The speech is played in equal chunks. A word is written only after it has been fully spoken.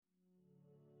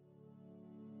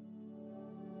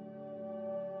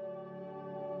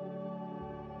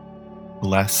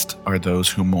Blessed are those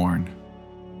who mourn,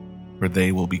 for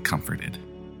they will be comforted.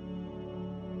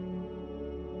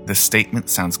 This statement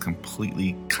sounds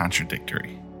completely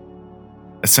contradictory.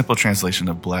 A simple translation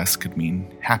of blessed could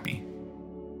mean happy.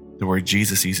 The word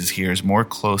Jesus uses here is more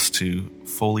close to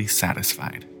fully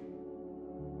satisfied.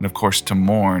 And of course, to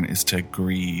mourn is to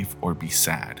grieve or be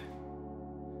sad.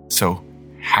 So,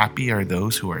 happy are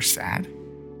those who are sad?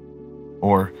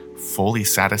 Or fully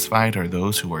satisfied are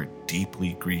those who are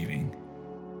deeply grieving?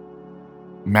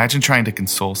 Imagine trying to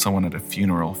console someone at a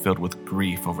funeral filled with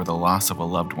grief over the loss of a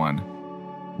loved one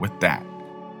with that.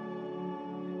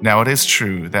 Now, it is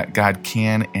true that God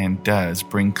can and does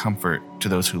bring comfort to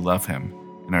those who love Him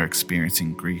and are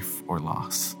experiencing grief or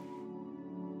loss.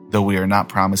 Though we are not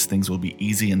promised things will be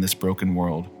easy in this broken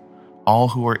world, all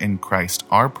who are in Christ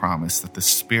are promised that the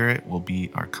Spirit will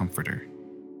be our comforter,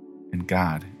 and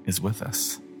God is with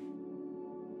us.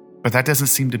 But that doesn't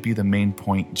seem to be the main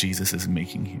point Jesus is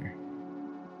making here.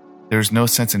 There is no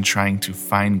sense in trying to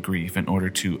find grief in order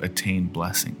to attain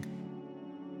blessing.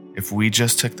 If we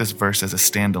just took this verse as a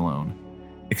standalone,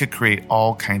 it could create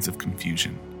all kinds of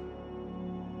confusion.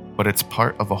 But it's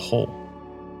part of a whole.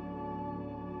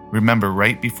 Remember,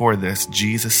 right before this,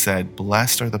 Jesus said,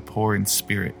 "Blessed are the poor in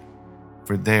spirit,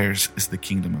 for theirs is the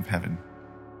kingdom of heaven."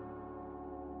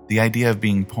 The idea of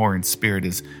being poor in spirit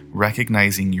is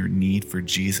recognizing your need for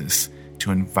Jesus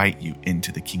to invite you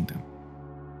into the kingdom.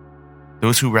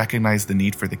 Those who recognize the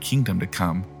need for the kingdom to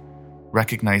come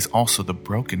recognize also the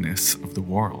brokenness of the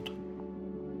world.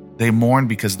 They mourn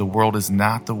because the world is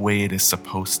not the way it is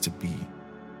supposed to be.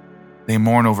 They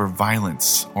mourn over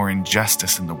violence or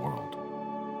injustice in the world.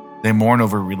 They mourn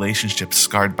over relationships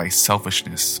scarred by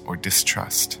selfishness or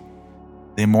distrust.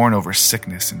 They mourn over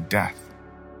sickness and death.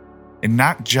 And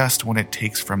not just when it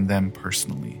takes from them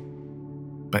personally,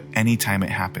 but anytime it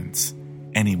happens,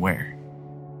 anywhere.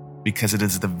 Because it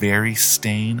is the very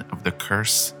stain of the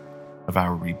curse of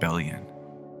our rebellion.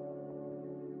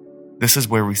 This is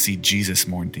where we see Jesus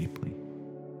mourn deeply.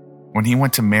 When He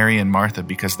went to Mary and Martha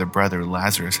because their brother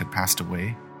Lazarus had passed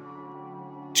away,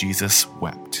 Jesus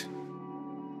wept.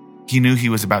 He knew He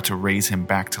was about to raise him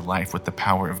back to life with the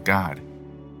power of God.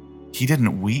 He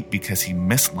didn't weep because He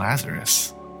missed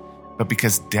Lazarus, but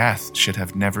because death should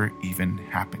have never even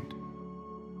happened.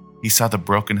 He saw the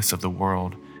brokenness of the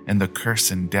world and the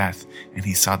curse and death, and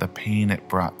He saw the pain it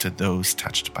brought to those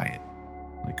touched by it,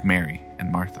 like Mary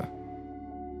and Martha.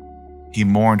 He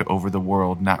mourned over the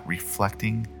world not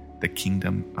reflecting the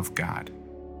kingdom of God.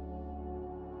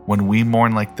 When we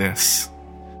mourn like this,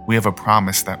 we have a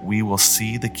promise that we will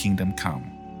see the kingdom come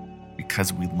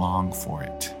because we long for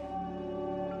it.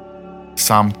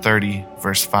 Psalm 30,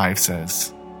 verse 5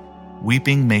 says,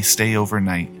 "Weeping may stay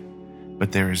overnight,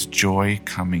 but there is joy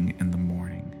coming in the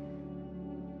morning."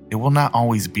 It will not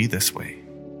always be this way.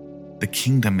 The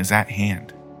kingdom is at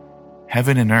hand.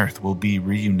 Heaven and earth will be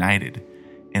reunited,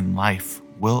 and life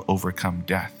will overcome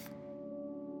death.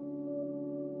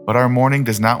 But our mourning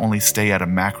does not only stay at a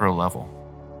macro level.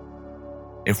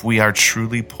 If we are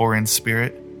truly poor in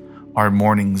spirit, our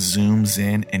mourning zooms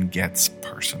in and gets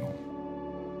personal.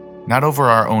 Not over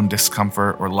our own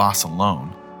discomfort or loss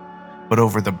alone, but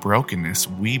over the brokenness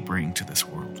we bring to this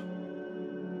world.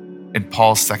 In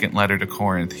Paul's second letter to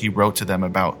Corinth, he wrote to them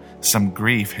about some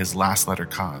grief his last letter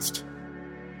caused.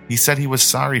 He said he was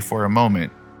sorry for a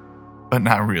moment, but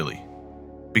not really,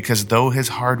 because though his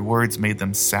hard words made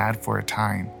them sad for a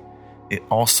time, it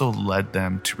also led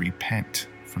them to repent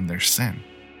from their sin.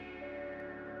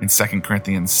 In 2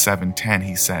 Corinthians 7:10,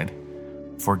 he said,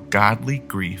 "For godly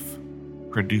grief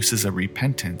produces a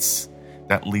repentance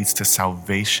that leads to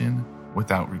salvation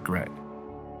without regret.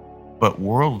 But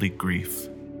worldly grief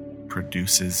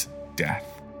produces death."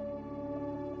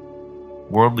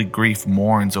 Worldly grief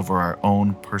mourns over our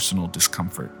own personal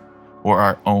discomfort or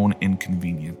our own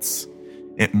inconvenience.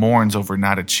 It mourns over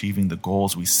not achieving the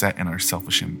goals we set in our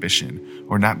selfish ambition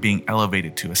or not being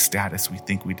elevated to a status we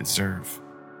think we deserve.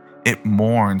 It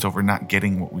mourns over not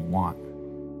getting what we want.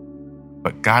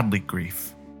 But godly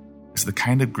grief is the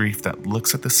kind of grief that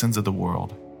looks at the sins of the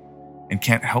world and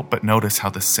can't help but notice how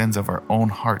the sins of our own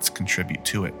hearts contribute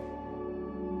to it,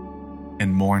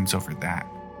 and mourns over that.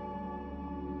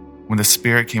 When the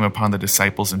Spirit came upon the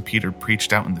disciples and Peter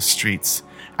preached out in the streets,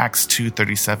 Acts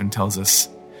 2:37 tells us,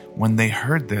 "When they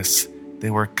heard this, they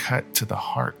were cut to the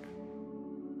heart.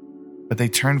 But they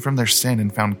turned from their sin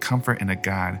and found comfort in a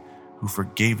God who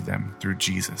forgave them through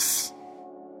Jesus."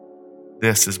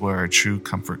 This is where our true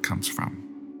comfort comes from.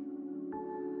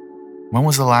 When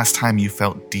was the last time you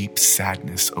felt deep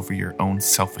sadness over your own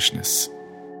selfishness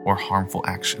or harmful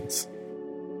actions?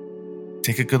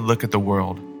 Take a good look at the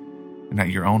world and at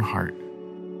your own heart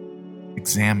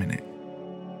Examine it.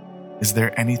 Is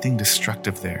there anything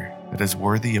destructive there that is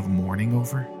worthy of mourning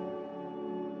over?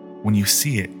 When you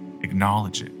see it,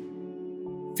 acknowledge it.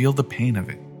 Feel the pain of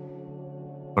it.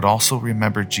 But also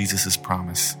remember Jesus'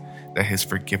 promise that his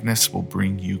forgiveness will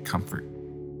bring you comfort.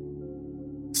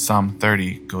 Psalm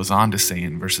 30 goes on to say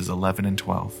in verses 11 and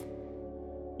 12,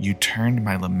 "You turned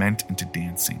my lament into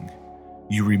dancing.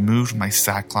 You removed my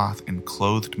sackcloth and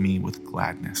clothed me with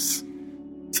gladness,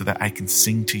 so that I can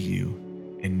sing to you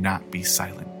and not be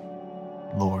silent.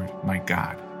 Lord, my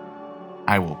God,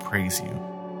 I will praise you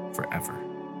forever."